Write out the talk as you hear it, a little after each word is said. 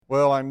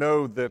Well, I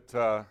know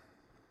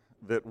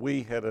that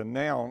we had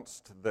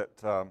announced that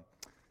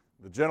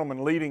the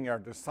gentleman leading our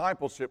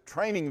discipleship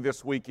training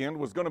this weekend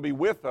was going to be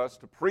with us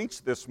to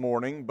preach this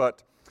morning,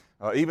 but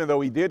even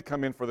though he did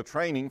come in for the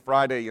training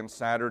Friday and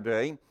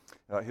Saturday,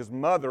 his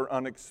mother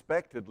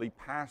unexpectedly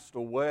passed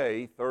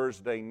away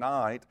Thursday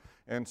night,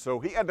 and so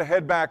he had to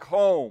head back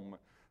home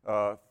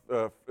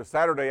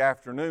Saturday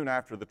afternoon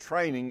after the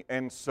training.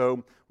 And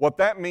so what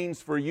that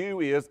means for you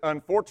is,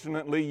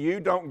 unfortunately, you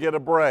don't get a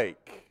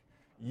break.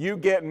 You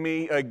get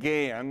me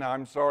again.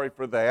 I'm sorry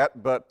for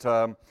that, but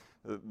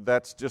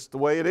that's just the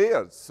way it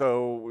is.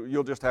 So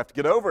you'll just have to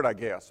get over it, I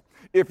guess.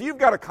 If you've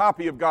got a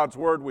copy of God's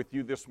Word with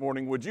you this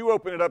morning, would you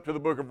open it up to the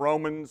book of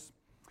Romans?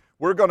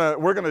 We're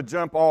gonna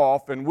jump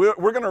off, and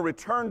we're gonna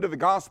return to the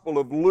Gospel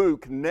of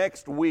Luke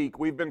next week.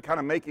 We've been kind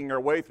of making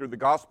our way through the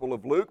Gospel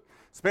of Luke.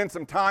 Spend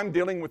some time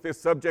dealing with this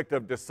subject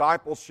of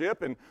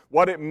discipleship and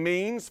what it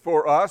means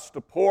for us to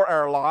pour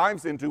our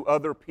lives into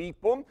other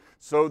people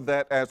so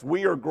that as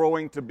we are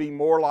growing to be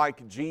more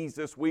like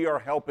Jesus, we are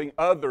helping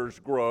others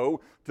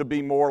grow to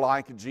be more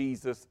like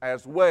Jesus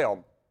as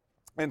well.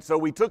 And so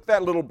we took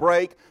that little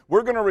break.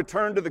 We're going to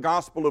return to the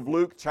Gospel of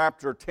Luke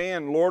chapter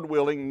 10, Lord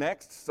willing,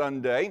 next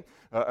Sunday.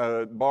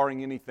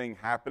 Barring anything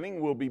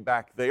happening, we'll be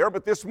back there.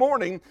 But this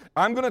morning,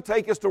 I'm going to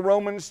take us to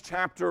Romans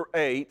chapter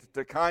 8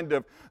 to kind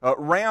of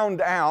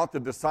round out the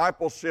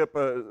discipleship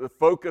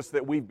focus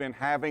that we've been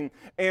having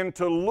and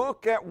to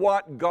look at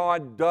what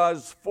God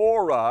does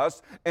for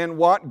us and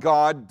what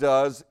God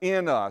does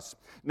in us.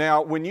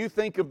 Now, when you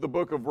think of the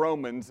book of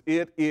Romans,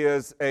 it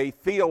is a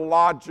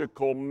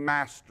theological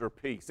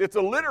masterpiece. It's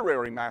a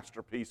literary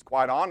masterpiece,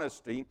 quite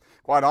honestly.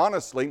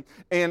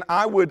 And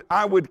I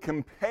would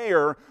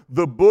compare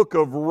the book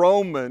of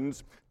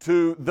Romans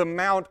to the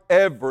Mount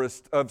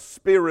Everest of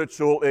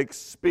spiritual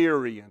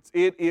experience.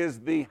 It is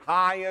the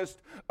highest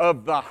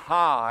of the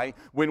high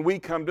when we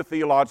come to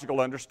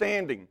theological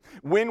understanding.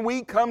 When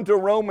we come to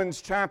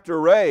Romans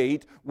chapter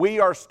 8, we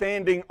are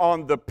standing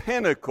on the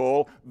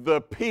pinnacle, the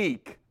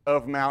peak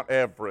of Mount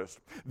Everest.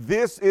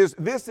 This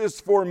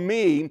is for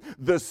me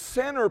the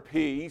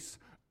centerpiece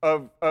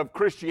of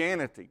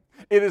Christianity.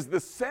 It is the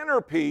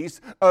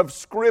centerpiece of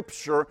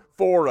Scripture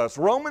for us.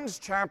 Romans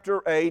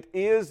chapter 8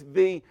 is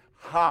the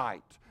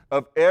height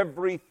of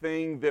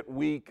everything that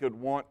we could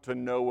want to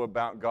know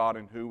about God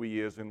and who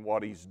He is and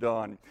what He's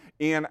done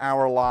in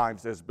our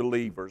lives as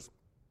believers.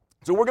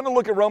 So we're going to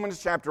look at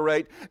Romans chapter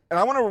 8, and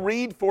I want to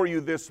read for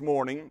you this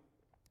morning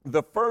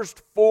the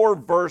first 4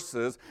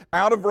 verses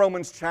out of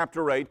Romans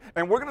chapter 8,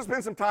 and we're going to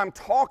spend some time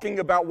talking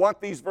about what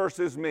these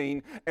verses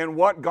mean and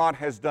what God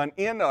has done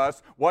in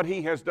us, what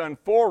He has done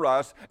for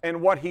us,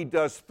 and what He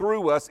does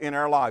through us in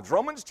our lives.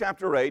 Romans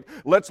chapter 8,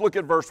 let's look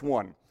at verse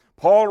 1.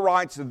 Paul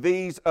writes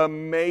these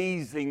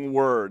amazing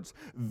words.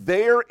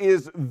 There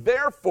is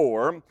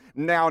therefore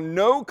now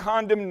no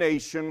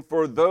condemnation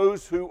for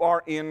those who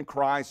are in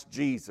Christ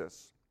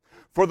Jesus.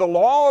 For the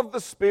law of the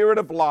Spirit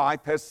of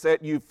life has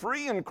set you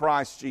free in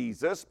Christ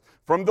Jesus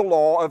from the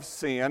law of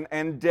sin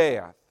and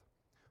death.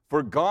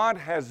 For God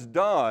has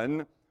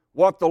done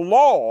what the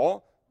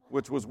law,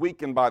 which was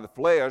weakened by the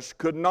flesh,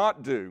 could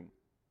not do.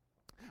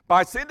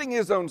 By sending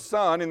His own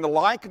Son in the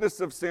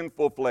likeness of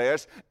sinful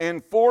flesh,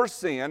 and for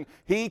sin,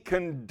 He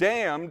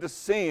condemned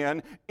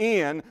sin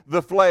in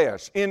the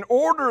flesh, in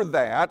order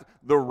that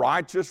the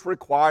righteous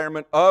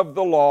requirement of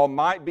the law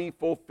might be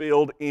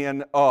fulfilled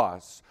in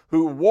us,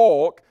 who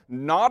walk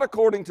not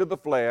according to the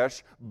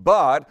flesh,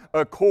 but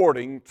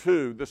according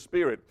to the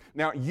Spirit.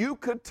 Now, you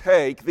could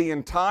take the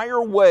entire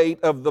weight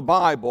of the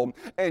Bible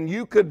and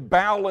you could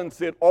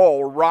balance it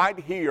all right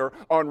here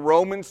on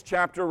Romans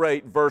chapter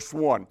 8, verse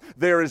 1.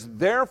 There is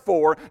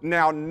therefore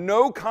now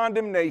no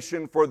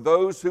condemnation for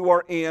those who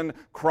are in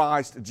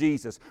Christ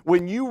Jesus.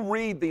 When you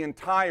read the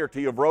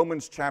entirety of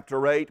Romans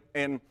chapter 8,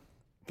 and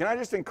can I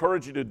just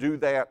encourage you to do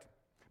that?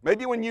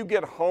 Maybe when you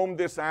get home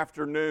this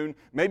afternoon,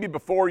 maybe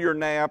before your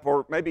nap,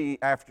 or maybe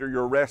after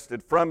you're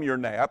rested from your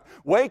nap,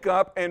 wake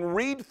up and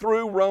read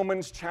through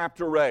Romans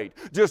chapter 8.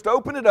 Just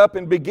open it up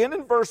and begin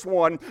in verse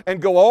 1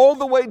 and go all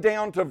the way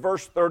down to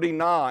verse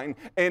 39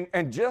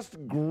 and just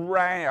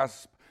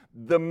grasp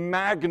the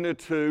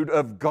magnitude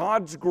of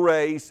God's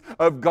grace,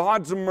 of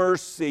God's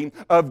mercy,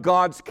 of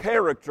God's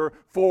character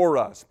for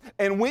us.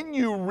 And when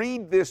you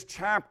read this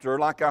chapter,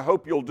 like I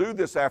hope you'll do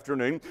this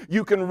afternoon,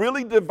 you can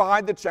really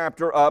divide the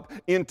chapter up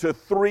into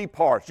 3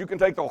 parts. You can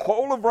take the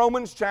whole of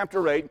Romans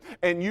chapter 8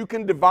 and you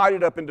can divide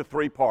it up into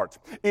 3 parts.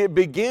 It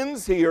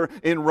begins here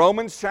in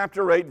Romans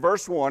chapter 8,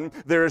 verse 1.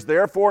 There is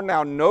therefore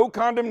now no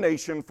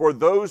condemnation for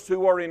those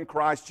who are in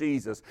Christ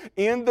Jesus.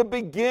 In the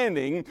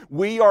beginning,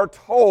 we are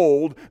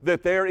told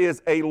that there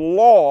is a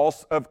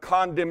loss of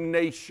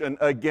condemnation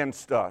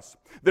against us.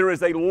 There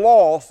is a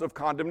loss of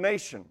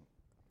condemnation.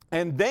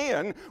 And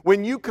then,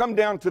 when you come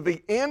down to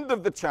the end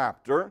of the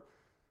chapter,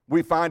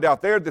 we find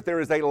out there that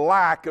there is a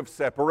lack of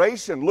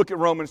separation. Look at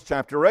Romans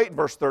chapter 8,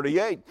 verse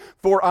 38.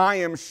 For I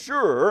am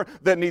sure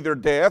that neither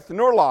death,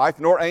 nor life,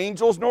 nor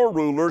angels, nor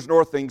rulers,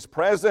 nor things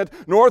present,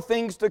 nor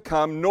things to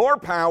come, nor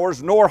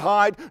powers, nor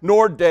height,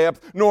 nor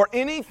depth, nor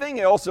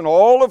anything else in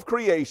all of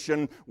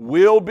creation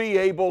will be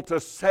able to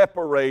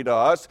separate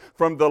us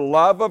from the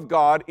love of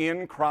God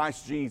in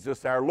Christ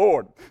Jesus our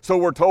Lord. So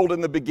we're told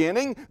in the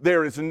beginning,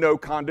 there is no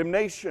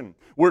condemnation.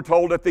 We're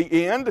told at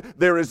the end,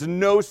 there is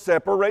no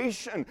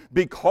separation.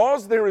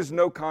 Because there is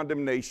no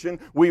condemnation,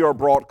 we are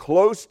brought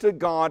close to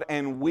God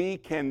and we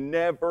can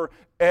never,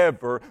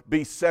 ever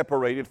be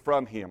separated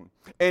from Him.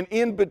 And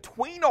in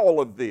between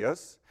all of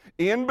this,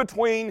 in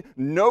between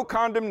no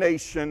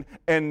condemnation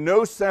and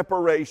no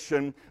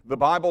separation, the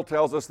Bible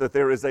tells us that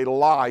there is a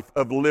life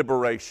of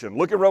liberation.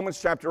 Look at Romans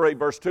chapter 8,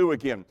 verse 2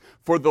 again.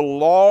 For the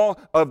law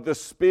of the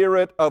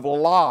Spirit of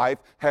life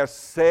has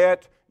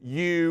set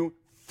you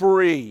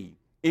free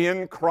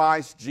in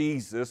Christ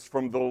Jesus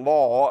from the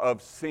law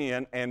of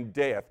sin and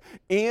death.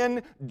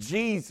 In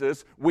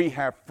Jesus, we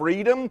have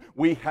freedom,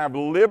 we have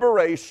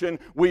liberation,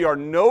 we are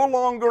no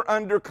longer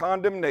under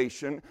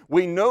condemnation,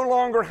 we no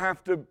longer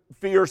have to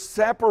fear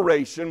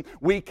separation,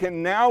 we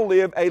can now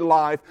live a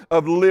life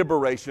of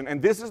liberation. And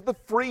this is the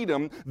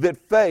freedom that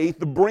faith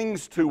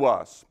brings to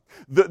us.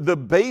 The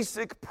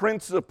basic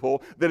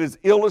principle that is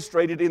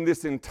illustrated in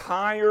this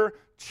entire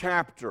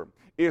chapter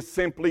is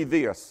simply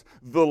this: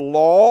 the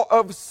law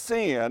of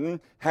sin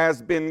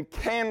has been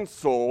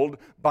canceled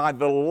by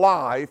the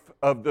life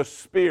of the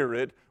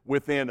Spirit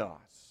within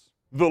us.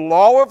 The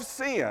law of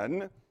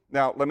sin,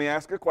 now let me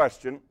ask a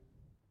question.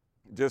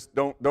 Just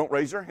don't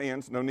raise your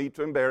hands, no need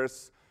to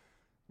embarrass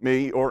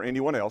me or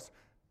anyone else.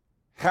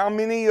 How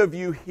many of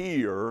you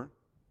here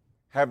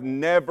have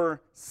never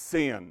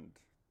sinned?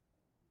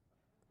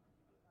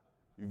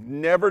 You've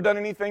never done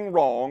anything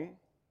wrong.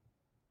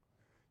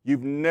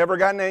 You've never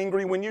gotten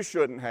angry when you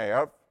shouldn't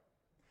have.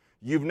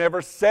 You've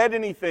never said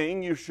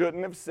anything you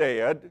shouldn't have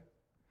said.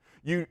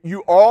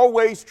 You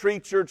always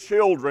treat your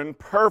children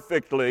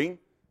perfectly,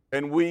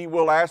 and we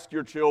will ask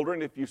your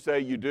children if you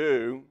say you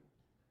do.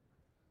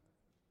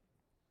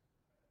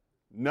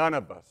 None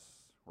of us,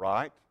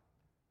 right?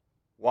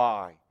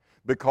 Why?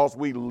 Because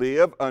we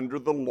live under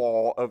the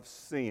law of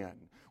sin.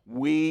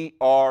 We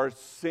are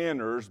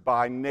sinners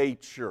by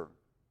nature.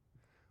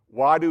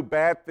 Why do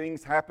bad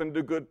things happen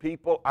to good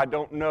people? I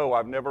don't know.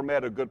 I've never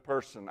met a good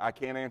person. I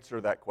can't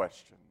answer that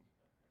question.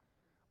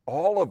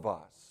 All of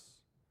us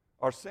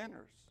are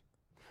sinners.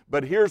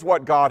 But here's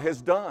what God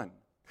has done.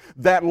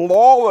 That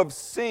law of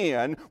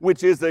sin,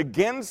 which is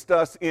against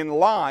us in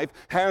life,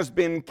 has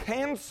been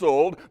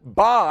canceled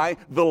by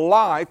the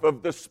life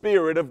of the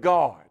Spirit of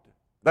God.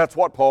 That's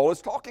what Paul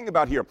is talking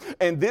about here.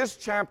 And this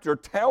chapter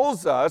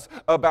tells us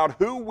about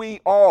who we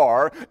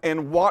are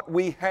and what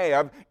we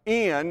have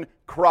in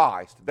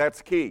Christ.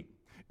 That's key.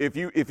 If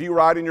you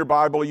write in your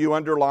Bible, you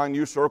underline,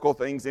 you circle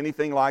things,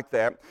 anything like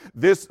that,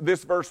 this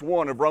verse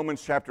 1 of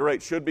Romans chapter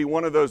 8 should be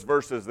one of those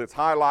verses that's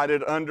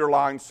highlighted,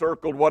 underlined,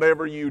 circled,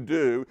 whatever you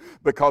do,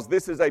 because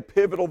this is a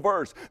pivotal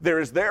verse.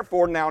 There is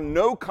therefore now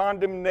no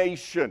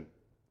condemnation.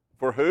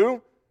 For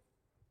who?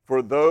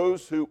 For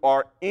those who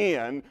are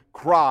in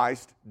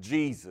Christ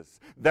Jesus.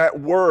 That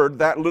word,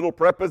 that little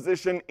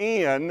preposition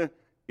in,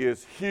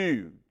 is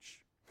huge.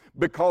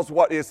 Because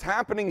what is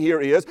happening here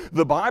is,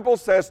 the Bible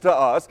says to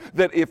us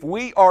that if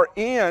we are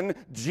in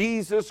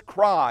Jesus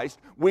Christ,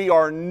 we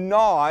are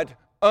not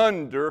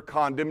under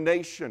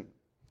condemnation.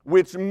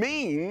 Which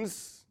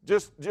means,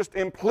 just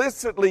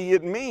implicitly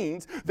it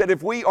means, that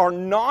if we are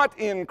not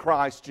in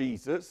Christ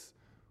Jesus,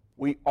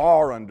 we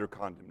are under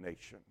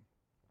condemnation.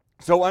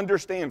 So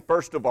understand,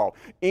 first of all,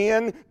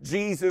 in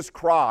Jesus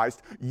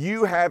Christ,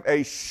 you have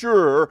a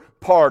sure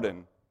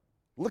pardon.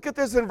 Look at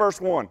this in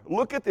verse 1.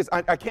 Look at this.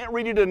 I can't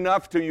read it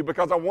enough to you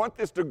because I want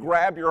this to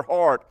grab your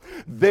heart.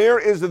 There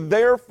is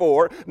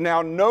therefore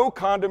now no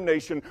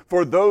condemnation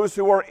for those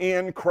who are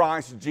in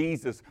Christ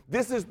Jesus.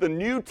 This is the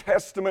New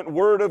Testament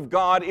Word of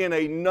God in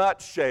a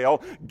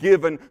nutshell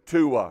given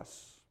to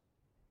us.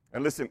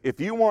 And listen, if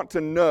you want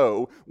to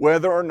know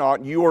whether or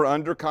not you are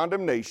under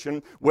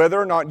condemnation, whether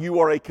or not you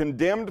are a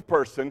condemned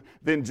person,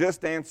 then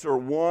just answer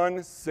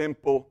one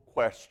simple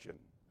question.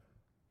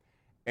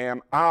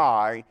 Am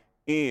I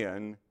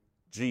in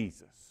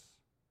Jesus?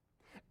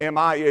 Am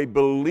I a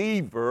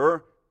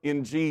believer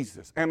in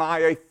Jesus? Am I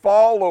a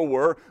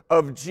follower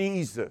of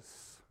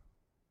Jesus?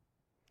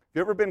 Have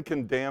you ever been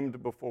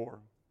condemned before?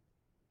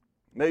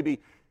 Maybe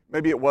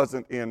it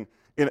wasn't in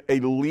a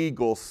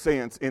legal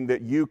sense, in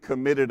that you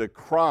committed a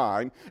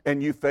crime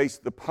and you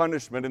faced the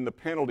punishment and the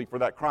penalty for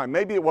that crime.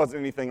 Maybe it wasn't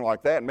anything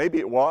like that. Maybe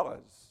it was.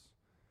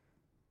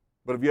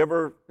 But have you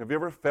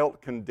ever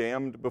felt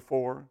condemned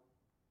before?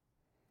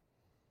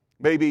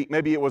 Maybe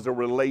it was a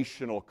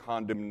relational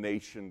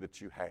condemnation that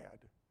you had,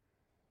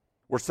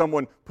 where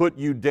someone put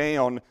you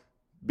down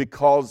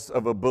because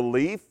of a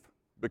belief,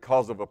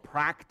 because of a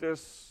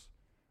practice.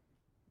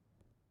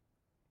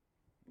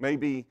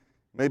 Maybe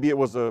it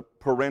was a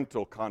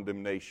parental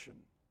condemnation.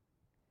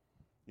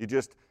 You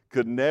just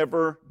could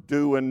never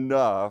do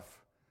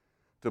enough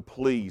to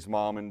please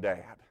mom and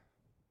dad.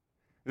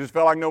 It just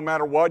felt like no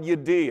matter what you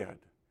did,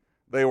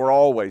 they were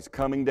always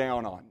coming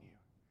down on you.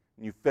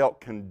 And you felt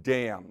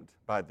condemned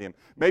by them.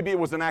 Maybe it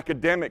was an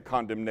academic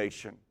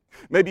condemnation.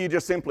 Maybe you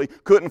just simply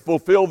couldn't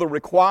fulfill the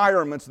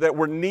requirements that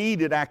were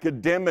needed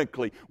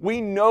academically.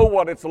 We know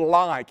what it's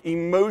like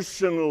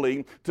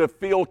emotionally to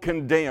feel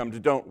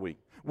condemned, don't we?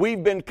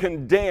 We've been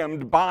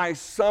condemned by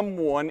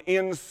someone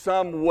in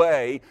some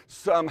way,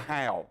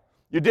 somehow.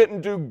 You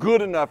didn't do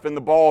good enough in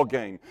the ball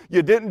game.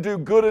 You didn't do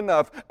good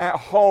enough at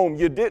home.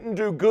 You didn't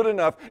do good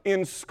enough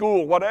in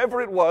school.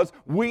 Whatever it was,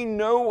 we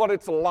know what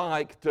it's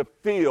like to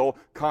feel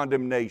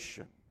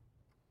condemnation.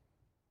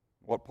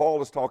 What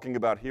Paul is talking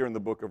about here in the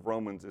book of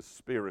Romans is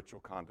spiritual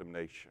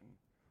condemnation.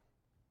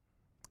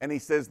 And he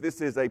says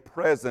this is a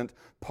present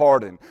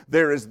pardon.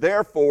 There is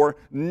therefore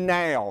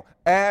now,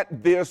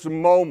 at this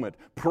moment,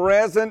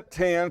 present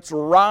tense,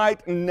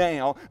 right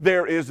now,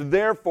 there is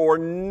therefore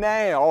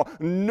now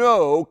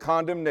no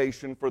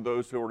condemnation for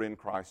those who are in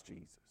Christ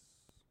Jesus.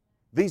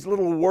 These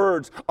little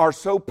words are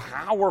so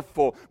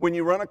powerful when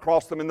you run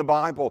across them in the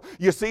Bible.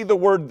 You see the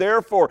word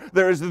therefore.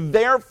 There is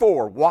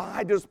therefore.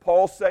 Why does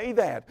Paul say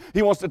that?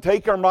 He wants to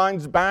take our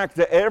minds back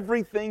to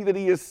everything that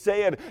he has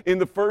said in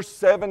the first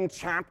 7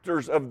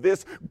 chapters of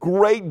this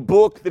great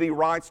book that he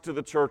writes to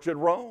the church at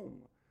Rome.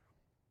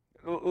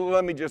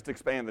 Let me just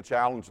expand the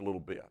challenge a little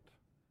bit.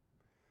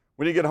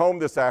 When you get home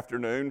this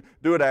afternoon,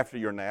 do it after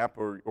your nap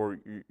or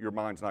your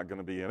mind's not going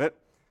to be in it.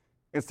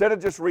 Instead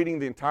of just reading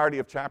the entirety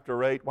of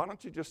chapter 8, why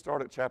don't you just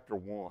start at chapter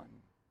 1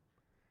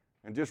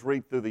 and just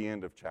read through the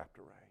end of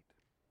chapter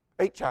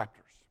 8? 8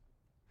 chapters.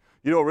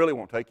 You know, it really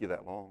won't take you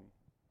that long.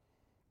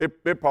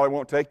 It probably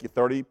won't take you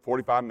 30,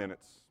 45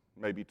 minutes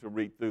maybe to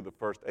read through the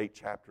first 8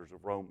 chapters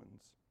of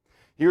Romans.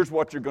 Here's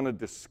what you're going to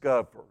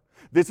discover.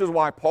 This is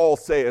why Paul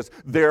says,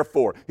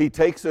 therefore. He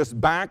takes us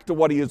back to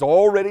what he has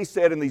already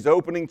said in these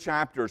opening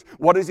chapters.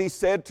 What has he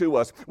said to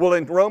us? Well,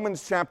 in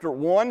Romans chapter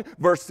 1,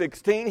 verse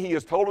 16, he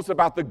has told us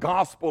about the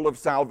gospel of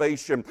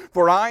salvation.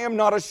 For I am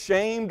not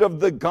ashamed of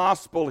the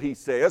gospel, he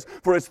says,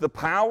 for it's the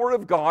power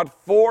of God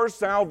for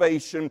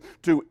salvation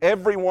to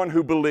everyone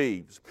who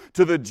believes,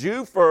 to the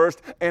Jew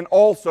first and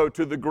also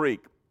to the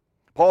Greek.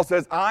 Paul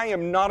says, I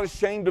am not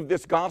ashamed of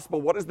this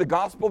gospel. What is the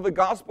gospel? The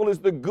gospel is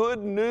the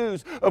good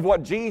news of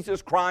what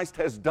Jesus Christ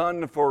has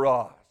done for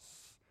us.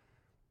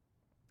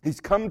 He's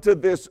come to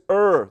this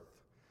earth,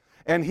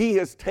 and He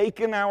has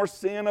taken our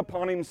sin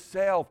upon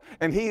Himself,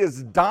 and He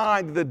has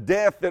died the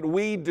death that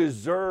we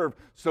deserve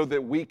so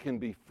that we can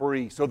be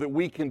free, so that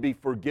we can be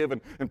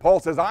forgiven. And Paul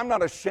says, I'm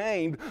not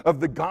ashamed of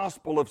the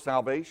gospel of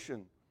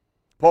salvation.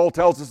 Paul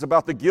tells us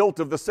about the guilt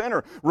of the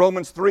sinner.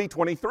 Romans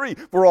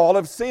 3:23, for all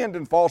have sinned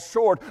and fall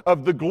short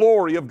of the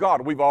glory of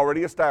God. We've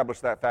already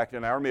established that fact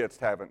in our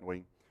midst, haven't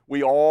we?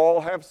 We all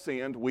have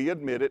sinned. We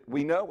admit it.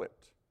 We know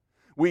it.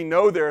 We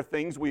know there are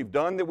things we've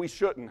done that we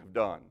shouldn't have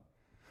done.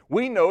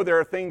 We know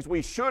there are things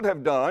we should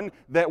have done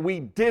that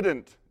we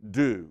didn't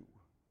do.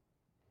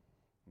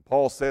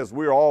 Paul says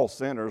we're all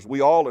sinners.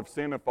 We all have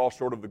sinned and fall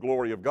short of the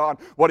glory of God.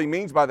 What he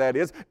means by that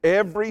is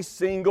every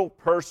single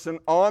person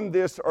on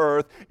this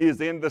earth is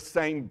in the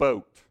same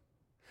boat.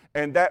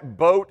 And that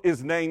boat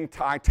is named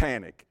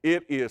Titanic.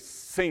 It is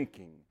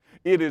sinking.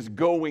 It is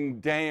going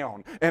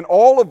down. And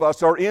all of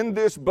us are in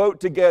this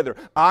boat together.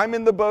 I'm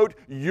in the boat.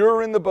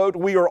 You're in the boat.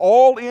 We are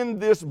all in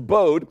this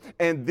boat.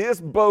 And this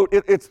boat,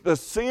 it's the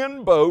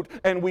sin boat.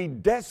 And we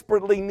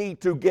desperately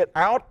need to get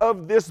out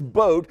of this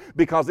boat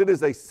because it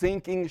is a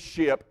sinking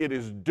ship. It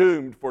is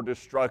doomed for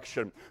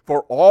destruction.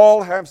 For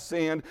all have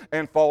sinned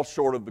and fall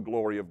short of the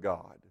glory of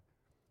God.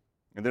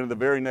 And then in the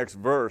very next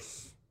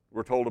verse,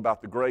 we're told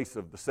about the grace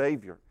of the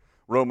Savior.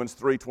 Romans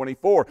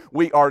 3:24,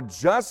 we are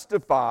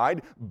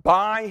justified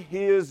by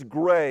His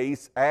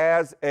grace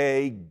as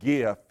a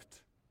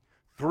gift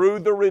through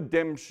the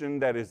redemption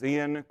that is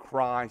in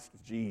Christ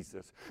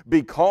Jesus.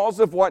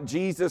 Because of what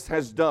Jesus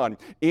has done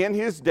in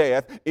His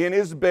death, in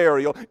His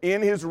burial,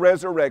 in His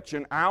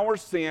resurrection, our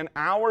sin,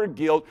 our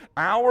guilt,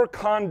 our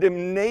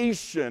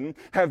condemnation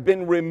have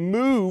been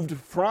removed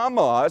from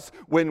us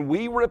when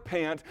we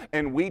repent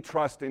and we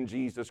trust in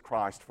Jesus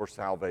Christ for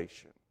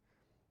salvation.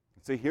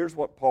 See, here's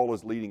what Paul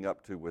is leading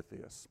up to with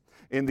this.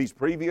 In these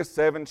previous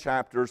 7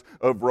 chapters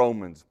of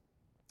Romans,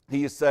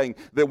 he is saying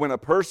that when a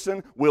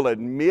person will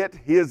admit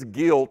his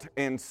guilt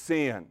and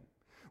sin,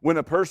 when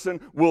a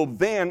person will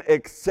then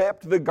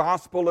accept the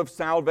gospel of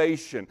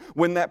salvation,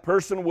 when that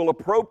person will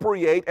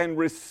appropriate and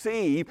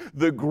receive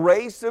the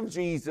grace of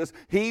Jesus,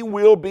 he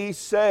will be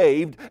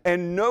saved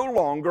and no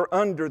longer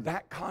under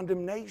that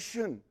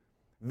condemnation.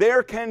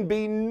 There can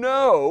be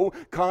no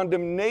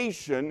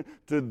condemnation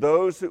to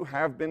those who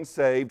have been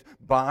saved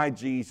by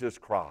Jesus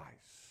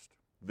Christ.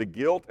 The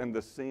guilt and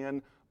the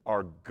sin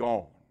are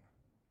gone.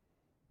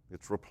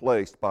 It's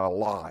replaced by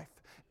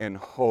life and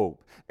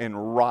hope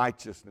and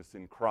righteousness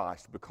in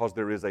Christ because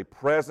there is a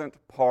present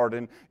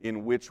pardon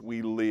in which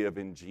we live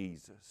in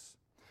Jesus.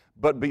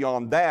 But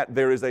beyond that,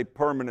 there is a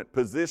permanent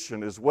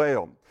position as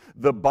well.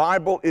 The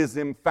Bible is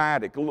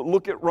emphatic.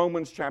 Look at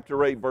Romans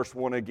chapter 8, verse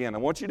 1 again. I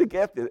want you to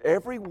get this.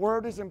 Every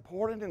word is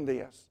important in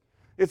this.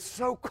 It's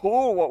so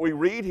cool what we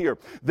read here.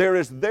 There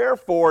is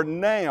therefore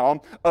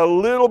now a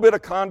little bit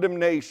of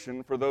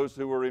condemnation for those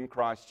who are in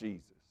Christ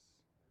Jesus.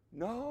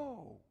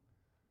 No,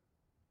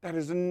 that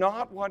is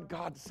not what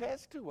God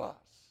says to us.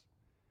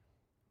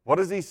 What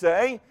does He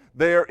say?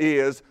 There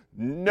is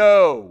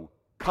no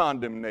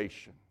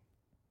condemnation.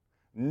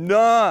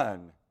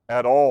 None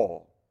at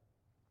all.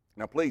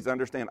 Now please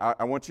understand,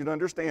 I want you to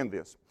understand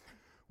this.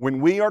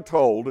 When we are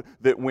told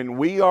that when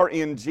we are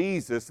in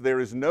Jesus there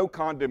is no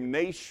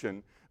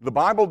condemnation, the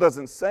Bible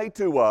doesn't say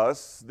to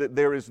us that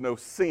there is no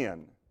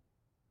sin.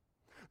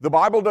 The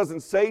Bible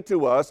doesn't say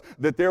to us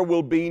that there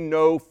will be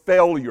no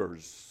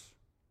failures.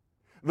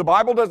 The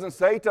Bible doesn't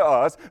say to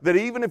us that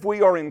even if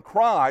we are in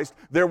Christ,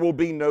 there will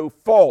be no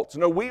faults.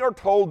 No, we are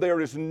told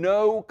there is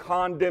no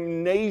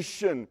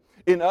condemnation.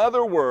 In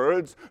other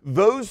words,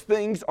 those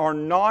things are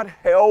not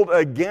held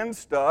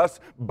against us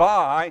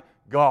by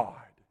God.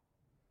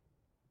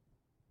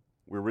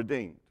 We're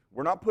redeemed.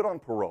 We're not put on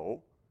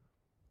parole.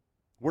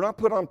 We're not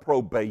put on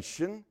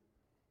probation.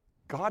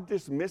 God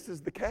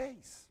dismisses the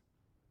case.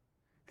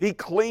 He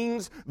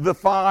cleans the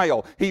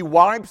file. He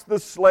wipes the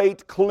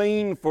slate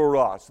clean for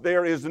us.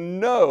 There is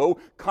no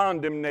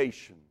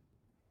condemnation.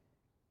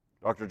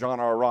 Dr. John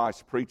R.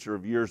 Rice, preacher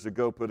of years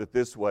ago, put it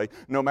this way: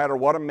 no matter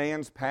what a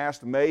man's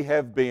past may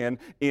have been,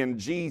 in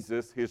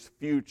Jesus his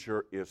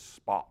future is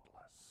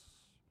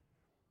spotless,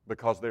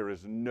 because there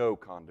is no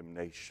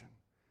condemnation.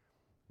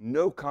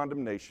 No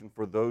condemnation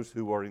for those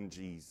who are in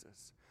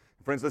Jesus.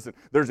 Friends, listen,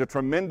 there's a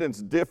tremendous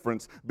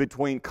difference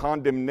between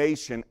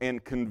condemnation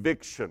and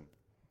conviction.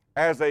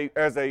 As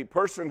a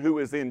person who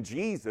is in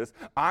Jesus,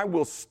 I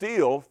will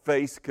still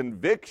face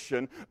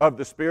conviction of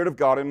the Spirit of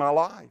God in my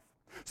life.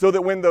 So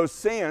that when those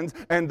sins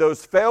and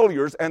those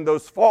failures and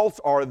those faults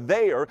are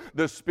there,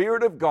 the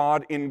Spirit of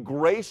God in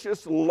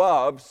gracious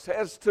love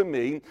says to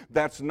me,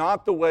 that's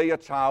not the way a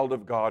child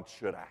of God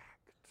should act.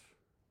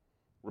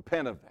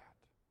 Repent of that.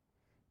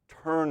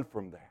 Turn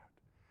from that.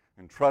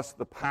 And trust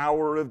the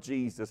power of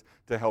Jesus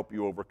to help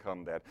you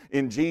overcome that.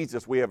 In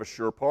Jesus, we have a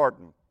sure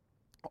pardon.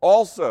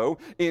 Also,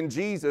 in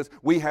Jesus,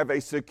 we have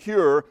a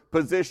secure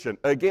position.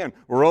 Again,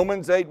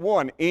 Romans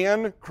 8:1,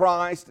 in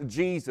Christ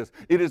Jesus.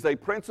 It is a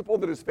principle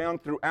that is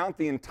found throughout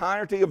the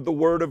entirety of the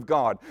Word of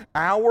God.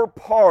 Our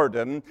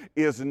pardon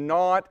is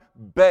not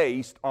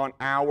based on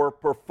our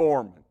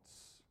performance.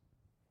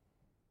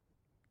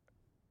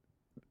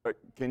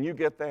 Can you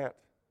get that?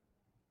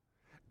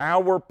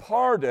 Our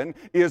pardon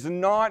is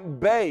not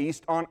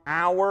based on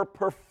our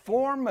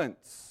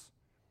performance.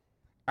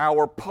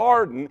 Our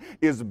pardon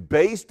is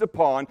based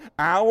upon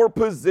our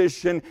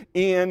position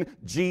in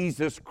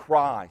Jesus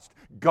Christ.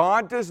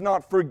 God does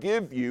not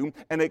forgive you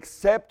and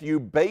accept you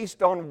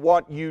based on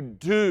what you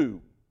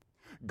do.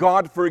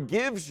 God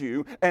forgives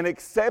you and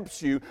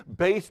accepts you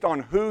based on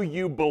who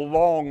you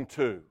belong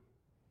to.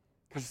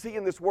 Because see,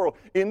 in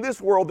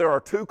this world there are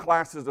two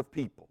classes of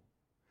people.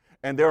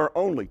 And there are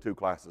only two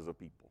classes of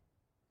people.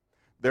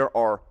 There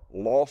are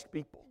lost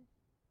people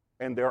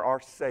and there are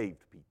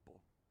saved people.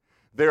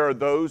 There are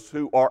those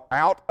who are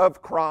out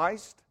of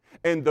Christ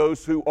and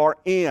those who are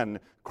in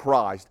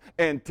Christ.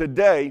 And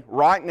today,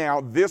 right now,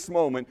 this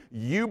moment,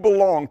 you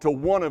belong to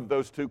one of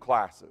those two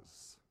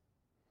classes.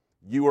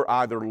 You are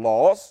either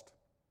lost,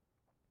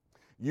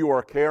 you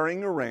are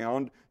carrying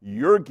around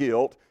your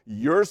guilt,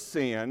 your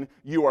sin,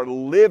 you are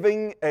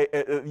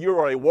you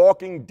are a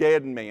walking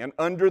dead man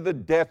under the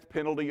death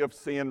penalty of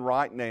sin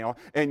right now,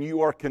 and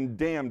you are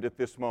condemned at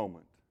this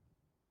moment.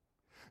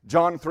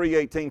 John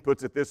 3:18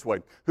 puts it this way: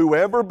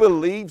 whoever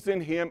believes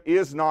in Him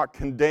is not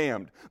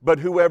condemned, but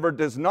whoever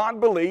does not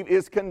believe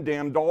is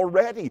condemned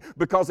already,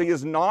 because he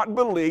has not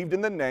believed in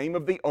the name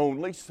of the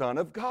only Son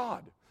of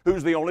God.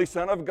 Who's the only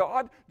Son of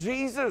God?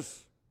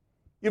 Jesus.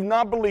 You've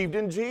not believed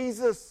in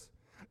Jesus.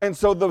 And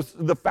so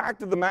the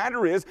fact of the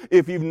matter is,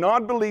 if you've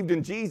not believed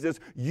in Jesus,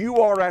 you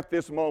are at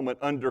this moment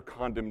under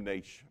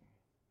condemnation.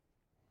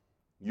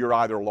 You're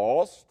either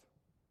lost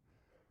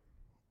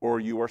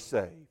or you are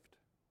saved.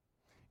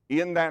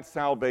 In that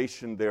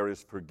salvation, there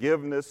is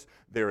forgiveness,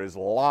 there is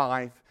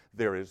life,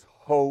 there is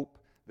hope,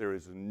 there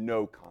is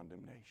no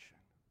condemnation.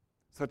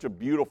 Such a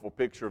beautiful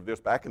picture of this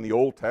back in the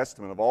Old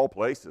Testament of all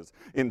places.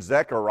 In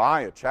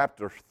Zechariah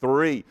chapter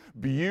 3,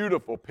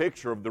 beautiful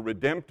picture of the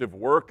redemptive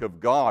work of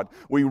God.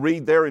 We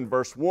read there in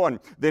verse 1,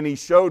 then he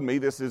showed me,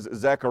 this is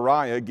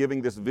Zechariah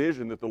giving this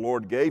vision that the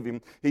Lord gave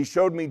him, he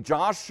showed me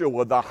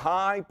Joshua the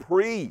high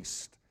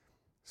priest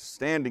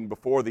standing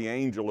before the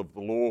angel of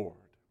the Lord.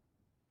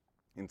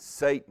 And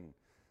Satan,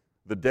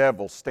 the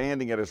devil,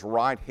 standing at his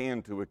right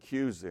hand to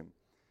accuse him.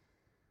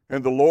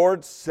 And the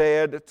Lord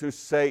said to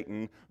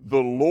Satan,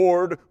 the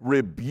Lord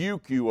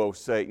rebuke you, O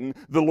Satan.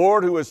 The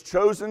Lord who has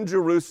chosen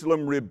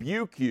Jerusalem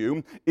rebuke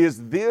you.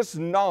 Is this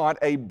not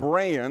a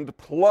brand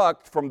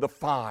plucked from the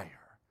fire?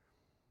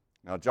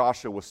 Now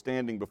Joshua was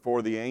standing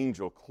before the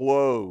angel,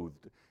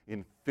 clothed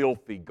in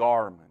filthy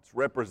garments,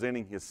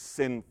 representing his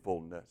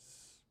sinfulness.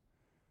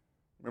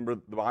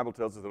 Remember, the Bible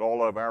tells us that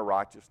all of our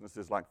righteousness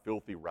is like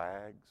filthy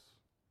rags.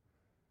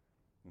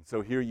 And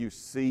so here you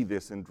see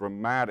this in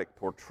dramatic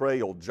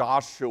portrayal.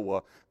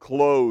 Joshua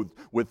clothed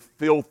with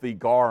filthy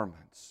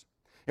garments.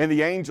 And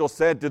the angel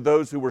said to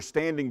those who were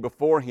standing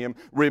before him,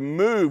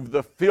 "Remove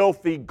the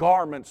filthy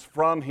garments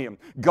from him."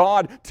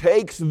 God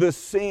takes the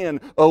sin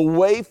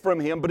away from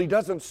him, but he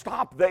doesn't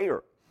stop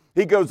there.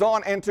 He goes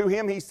on, and to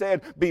him he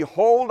said,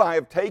 "Behold, I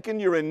have taken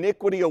your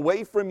iniquity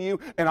away from you,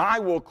 and I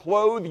will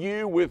clothe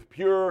you with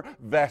pure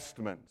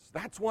vestments."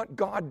 That's what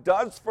God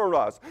does for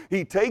us.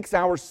 He takes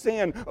our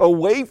sin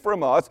away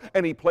from us,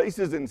 and he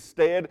places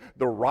instead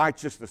the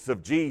righteousness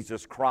of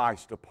Jesus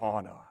Christ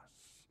upon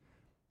us,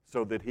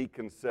 so that he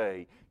can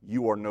say,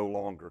 "You are no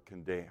longer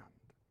condemned."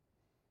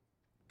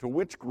 To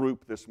which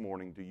group this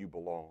morning do you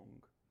belong?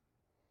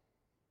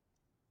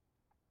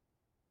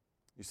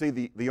 You see,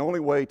 the only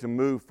way to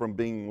move from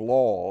being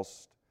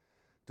lost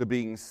to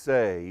being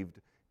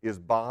saved is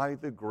by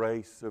the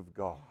grace of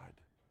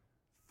God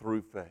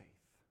through faith.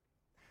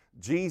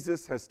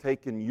 Jesus has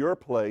taken your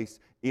place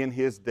in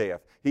his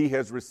death. He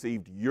has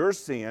received your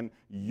sin,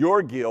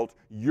 your guilt,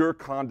 your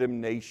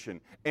condemnation.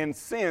 And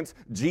since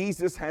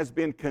Jesus has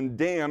been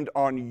condemned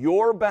on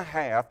your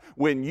behalf,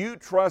 when you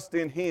trust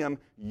in him,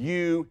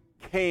 you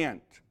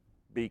can't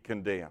be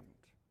condemned.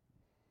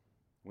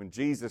 When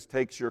Jesus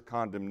takes your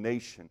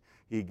condemnation,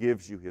 he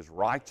gives you his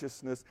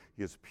righteousness,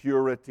 his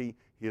purity,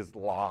 his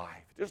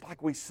life. Just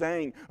like we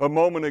sang a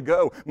moment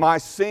ago, my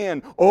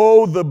sin,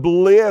 oh, the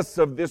bliss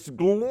of this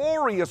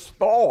glorious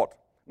thought.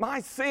 My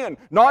sin,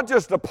 not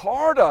just a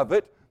part of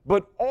it,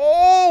 but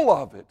all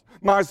of it.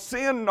 My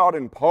sin, not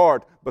in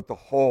part, but the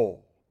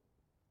whole.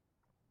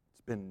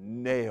 It's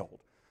been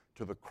nailed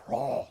to the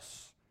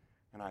cross,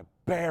 and I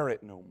bear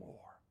it no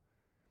more.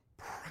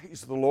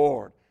 Praise the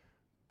Lord.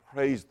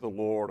 Praise the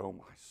Lord, oh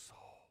my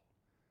soul.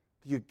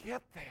 Do you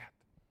get that?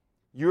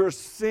 Your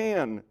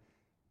sin,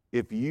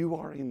 if you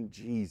are in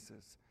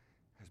Jesus,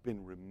 has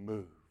been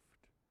removed.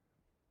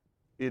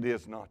 It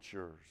is not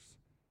yours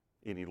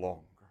any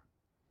longer.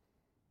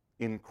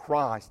 In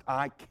Christ,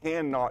 I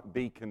cannot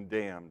be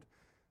condemned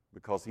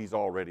because he's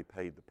already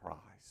paid the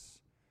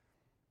price.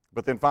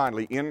 But then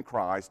finally, in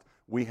Christ,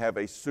 we have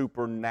a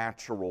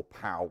supernatural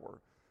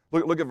power.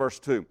 Look at verse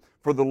 2.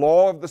 For the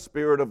law of the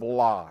Spirit of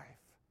life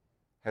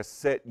has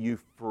set you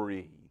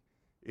free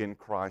in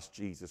Christ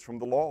Jesus from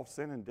the law of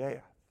sin and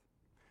death.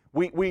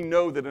 We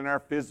know that in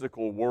our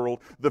physical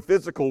world, the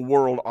physical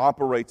world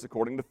operates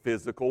according to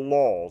physical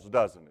laws,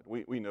 doesn't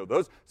it? We know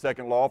those.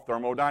 Second law of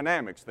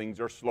thermodynamics, things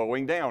are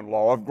slowing down.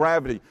 Law of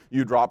gravity,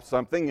 you drop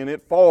something and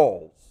it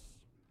falls.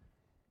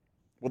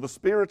 Well, the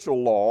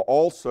spiritual law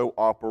also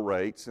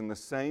operates in the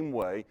same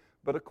way,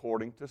 but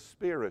according to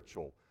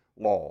spiritual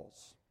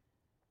laws.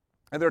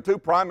 And there are two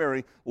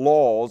primary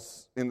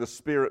laws in the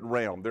spirit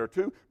realm. There are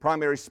two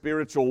primary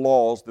spiritual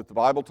laws that the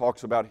Bible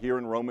talks about here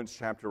in Romans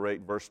chapter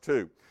 8, verse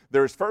 2.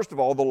 There is, first of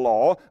all, the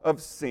law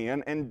of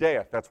sin and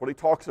death. That's what he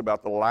talks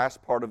about, the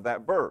last part of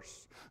that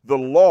verse. The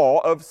law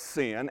of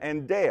sin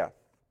and death.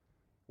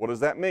 What does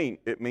that mean?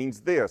 It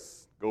means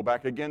this. Go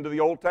back again to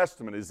the Old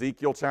Testament,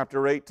 Ezekiel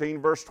chapter 18,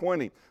 verse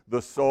 20.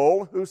 The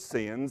soul who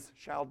sins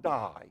shall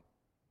die.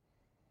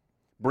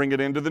 Bring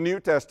it into the New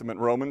Testament,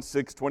 Romans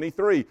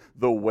 6:23.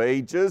 The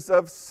wages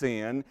of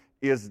sin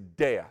is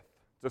death.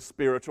 It's a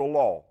spiritual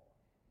law.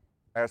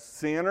 As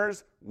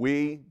sinners,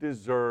 we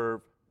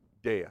deserve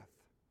death.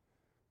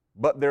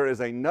 But there is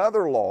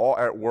another law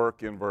at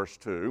work in verse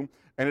 2,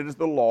 and it is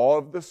the law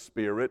of the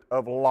Spirit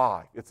of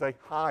life. It's a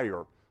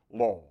higher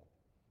law.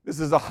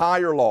 This is a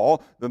higher law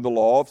than the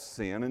law of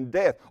sin and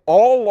death.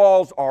 All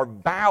laws are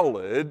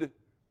valid,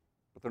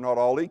 but they're not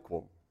all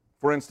equal.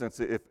 For instance,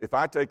 if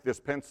I take this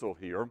pencil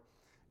here,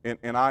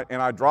 and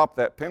I drop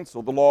that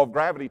pencil, the law of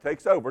gravity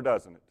takes over,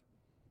 doesn't it?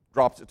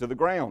 Drops it to the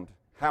ground.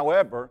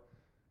 However,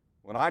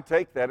 when I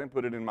take that and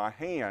put it in my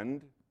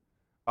hand,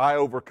 I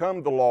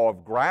overcome the law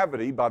of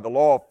gravity by the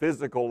law of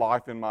physical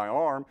life in my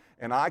arm,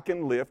 and I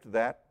can lift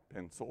that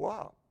pencil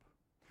up.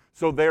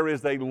 So there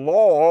is a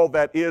law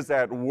that is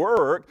at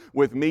work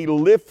with me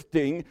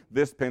lifting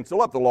this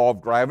pencil up. The law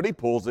of gravity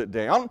pulls it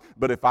down,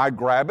 but if I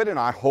grab it and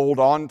I hold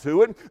on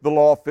to it, the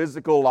law of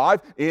physical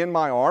life in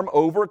my arm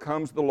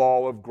overcomes the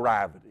law of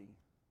gravity.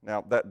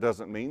 Now, that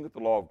doesn't mean that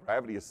the law of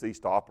gravity has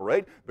ceased to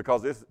operate,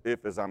 because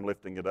if as I'm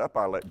lifting it up,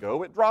 I let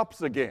go, it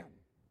drops again.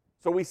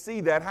 So we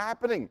see that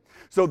happening.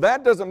 So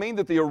that doesn't mean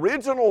that the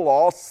original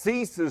law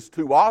ceases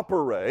to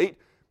operate.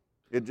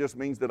 It just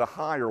means that a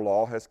higher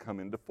law has come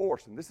into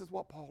force. And this is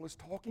what Paul is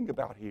talking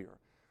about here.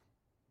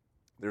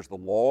 There's the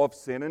law of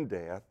sin and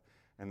death,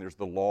 and there's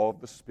the law of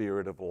the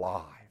Spirit of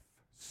life.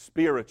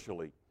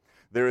 Spiritually,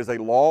 there is a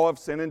law of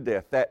sin and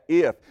death that,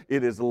 if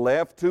it is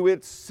left to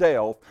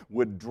itself,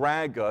 would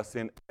drag us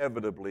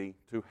inevitably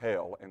to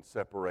hell and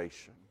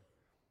separation.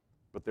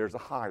 But there's a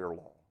higher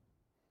law.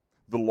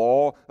 The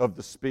law of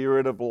the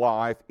Spirit of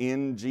life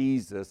in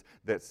Jesus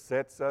that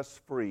sets us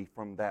free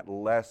from that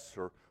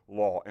lesser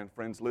law. And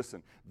friends,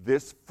 listen,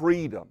 this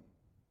freedom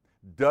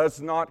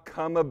does not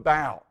come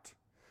about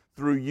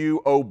through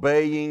you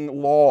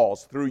obeying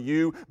laws, through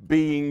you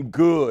being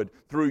good,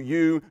 through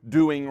you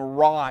doing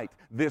right.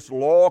 This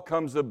law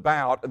comes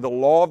about, the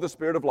law of the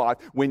Spirit of life,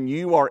 when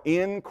you are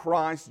in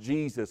Christ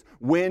Jesus,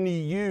 when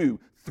you,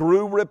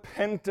 through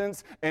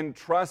repentance and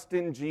trust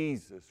in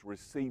Jesus,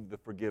 receive the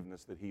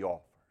forgiveness that He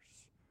offers.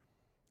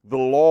 The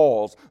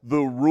laws,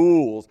 the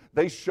rules,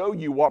 they show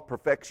you what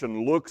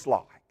perfection looks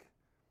like.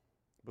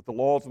 But the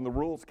laws and the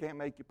rules can't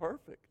make you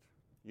perfect.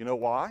 You know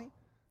why?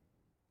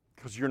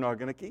 Because you're not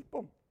going to keep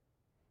them.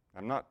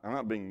 I'm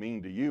not being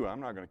mean to you. I'm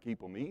not going to keep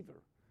them either.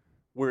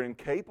 We're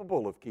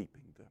incapable of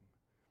keeping them.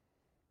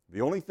 The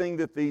only thing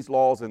that these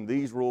laws and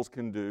these rules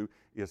can do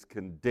is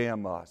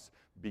condemn us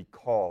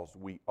because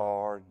we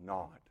are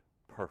not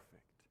perfect.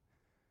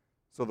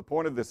 So the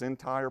point of this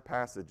entire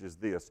passage is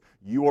this: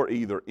 you are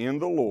either in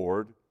the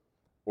Lord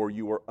or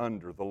you are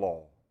under the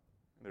law.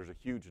 There's a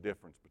huge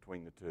difference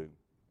between the two.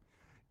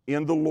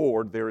 In the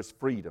Lord there is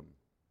freedom.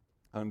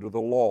 Under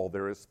the law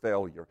there is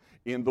failure.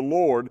 In the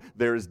Lord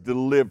there is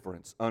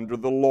deliverance. Under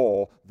the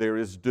law there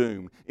is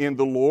doom. In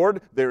the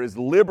Lord there is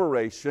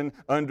liberation.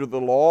 Under the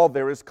law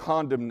there is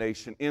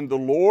condemnation. In the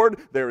Lord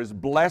there is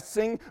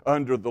blessing.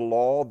 Under the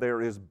law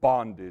there is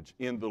bondage.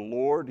 In the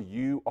Lord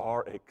you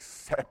are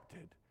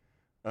accepted.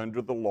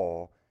 Under the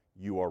law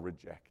you are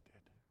rejected.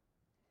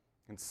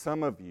 And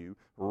some of you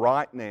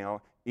right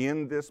now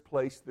in this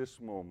place, this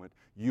moment,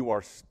 you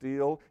are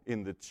still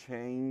in the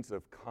chains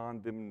of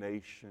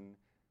condemnation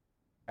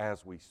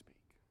as we speak.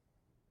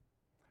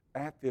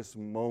 At this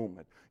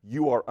moment,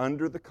 you are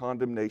under the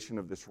condemnation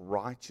of this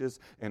righteous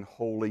and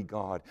holy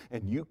God,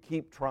 and you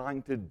keep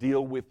trying to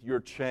deal with your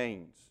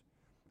chains.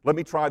 Let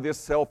me try this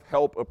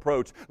self-help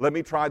approach. Let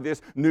me try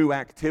this new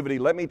activity.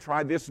 Let me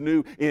try this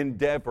new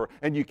endeavor.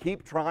 And you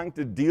keep trying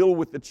to deal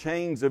with the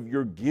chains of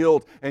your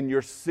guilt and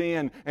your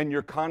sin and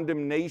your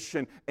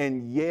condemnation,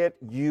 and yet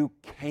you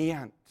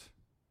can't.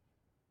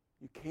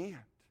 You can't.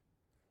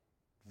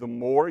 The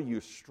more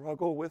you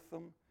struggle with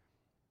them,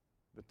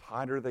 the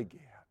tighter they get.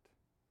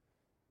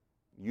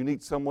 You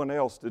need someone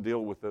else to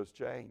deal with those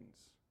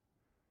chains.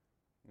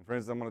 And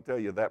friends, I'm going to tell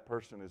you, that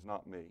person is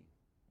not me.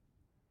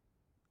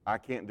 I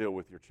can't deal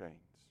with your chains.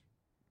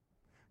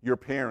 Your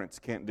parents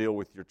can't deal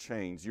with your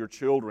chains. Your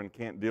children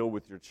can't deal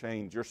with your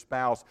chains. Your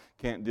spouse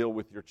can't deal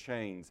with your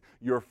chains.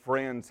 Your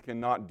friends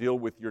cannot deal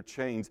with your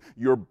chains.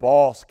 Your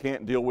boss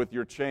can't deal with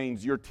your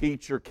chains. Your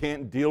teacher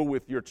can't deal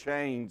with your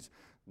chains.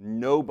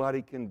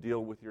 Nobody can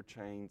deal with your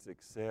chains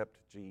except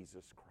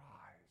Jesus Christ.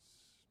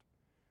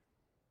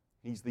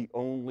 He's the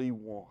only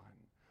one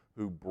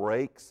who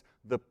breaks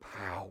the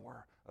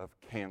power of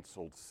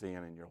canceled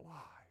sin in your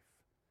life.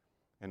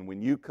 And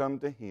when you come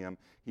to Him,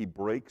 He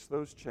breaks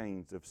those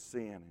chains of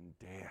sin and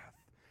death.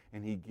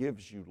 And He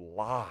gives you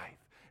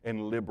life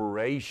and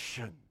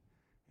liberation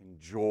and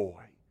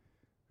joy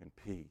and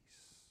peace.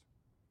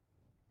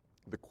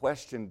 The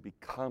question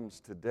becomes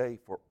today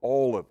for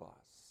all of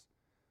us: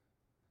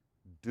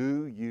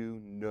 do you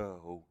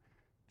know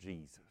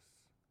Jesus?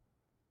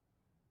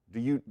 Do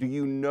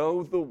you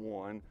know the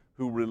one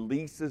who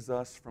releases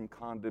us from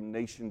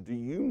condemnation? Do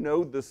you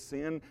know the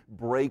sin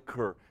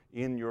breaker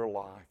in your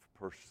life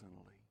personally?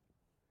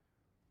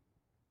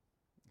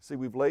 See,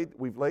 we've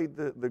laid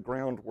the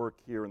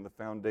groundwork here and the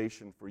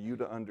foundation for you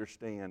to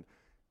understand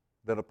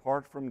that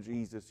apart from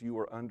Jesus, you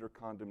are under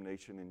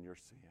condemnation in your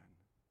sin.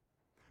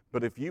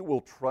 But if you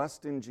will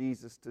trust in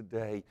Jesus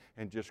today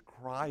and just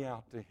cry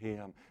out to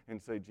Him and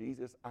say,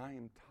 Jesus, I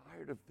am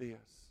tired of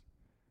this.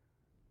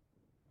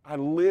 I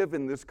live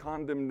in this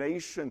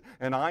condemnation,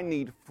 and I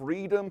need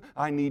freedom,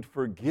 I need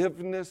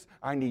forgiveness,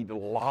 I need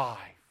life.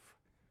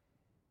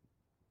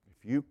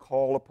 If you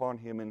call upon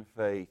Him in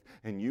faith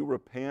and you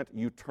repent,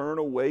 you turn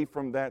away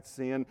from that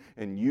sin,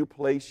 and you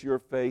place your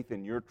faith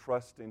and your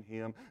trust in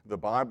Him, the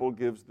Bible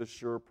gives the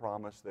sure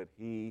promise that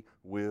He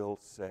will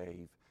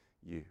save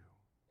you.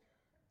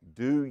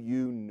 Do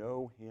you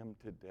know Him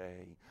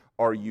today?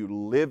 Are you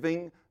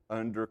living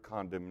under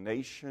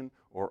condemnation,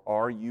 or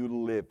are you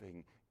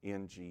living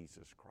in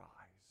Jesus Christ?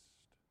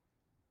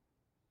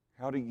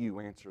 How do you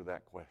answer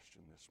that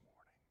question this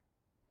morning?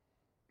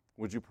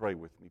 Would you pray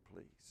with me,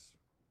 please?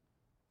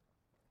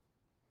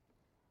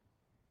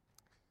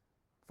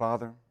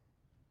 Father,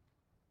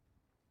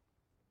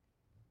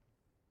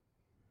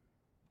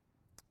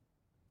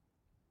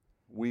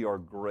 we are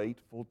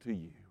grateful to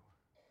You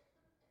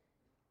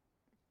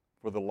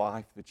for the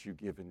life that You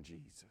give in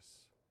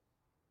Jesus.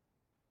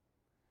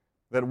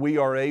 That we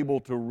are able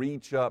to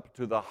reach up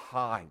to the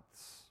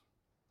heights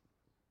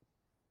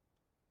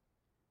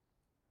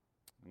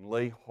and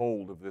lay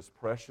hold of this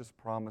precious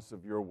promise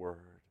of Your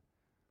word.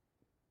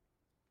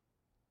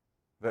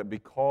 That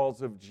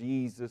because of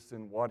Jesus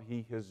and what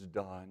He has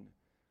done,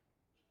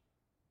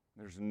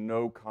 there's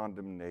no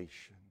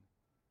condemnation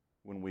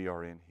when we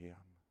are in Him.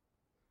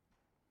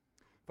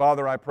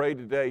 Father, I pray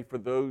today for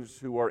those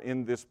who are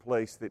in this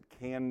place that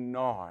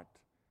cannot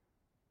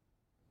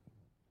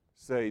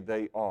say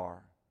they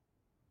are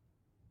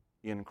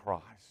in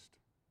Christ.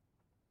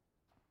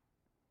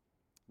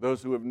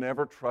 Those who have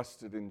never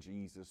trusted in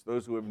Jesus,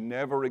 those who have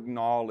never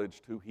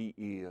acknowledged who He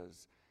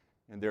is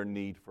and their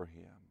need for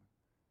Him.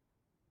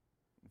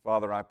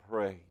 Father, I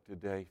pray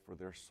today for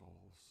their souls.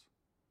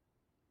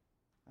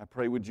 I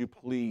pray, would you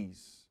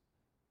please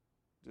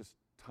just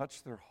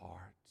touch their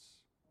hearts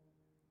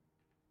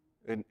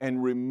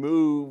and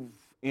remove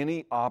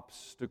any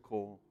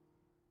obstacle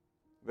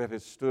that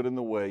has stood in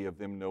the way of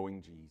them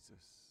knowing Jesus.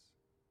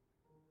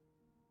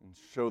 And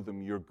show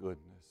them your goodness.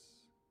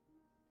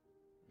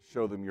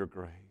 Show them your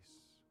grace.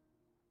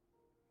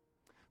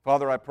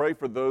 Father, I pray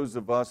for those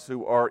of us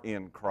who are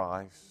in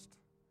Christ,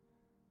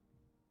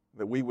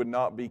 that we would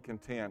not be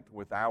content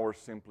with our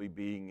simply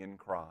being in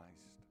Christ,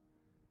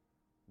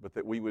 but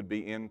that we would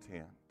be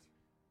intent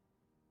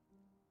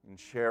in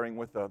sharing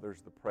with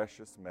others the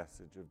precious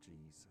message of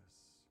Jesus.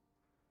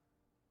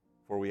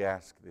 For we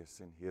ask this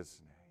in His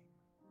name.